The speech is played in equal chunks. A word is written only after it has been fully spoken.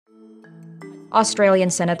Australian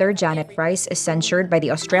Senator Janet Rice is censured by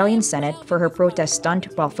the Australian Senate for her protest stunt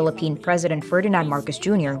while Philippine President Ferdinand Marcos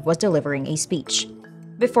Jr. was delivering a speech.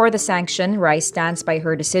 Before the sanction, Rice stands by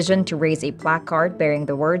her decision to raise a placard bearing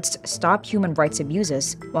the words, "Stop Human Rights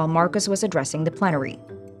Abuses," while Marcos was addressing the plenary.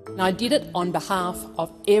 I did it on behalf of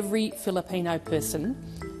every Filipino person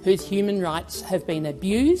whose human rights have been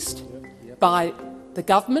abused by the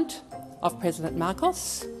government of President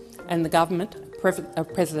Marcos and the government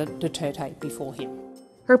of President Duterte before him.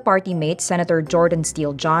 Her party mate, Senator Jordan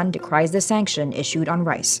Steele John, decries the sanction issued on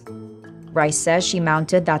Rice. Rice says she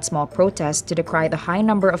mounted that small protest to decry the high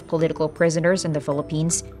number of political prisoners in the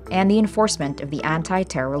Philippines and the enforcement of the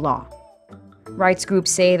anti-terror law. Rights groups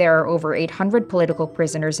say there are over 800 political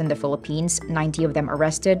prisoners in the Philippines, 90 of them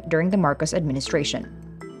arrested during the Marcos administration.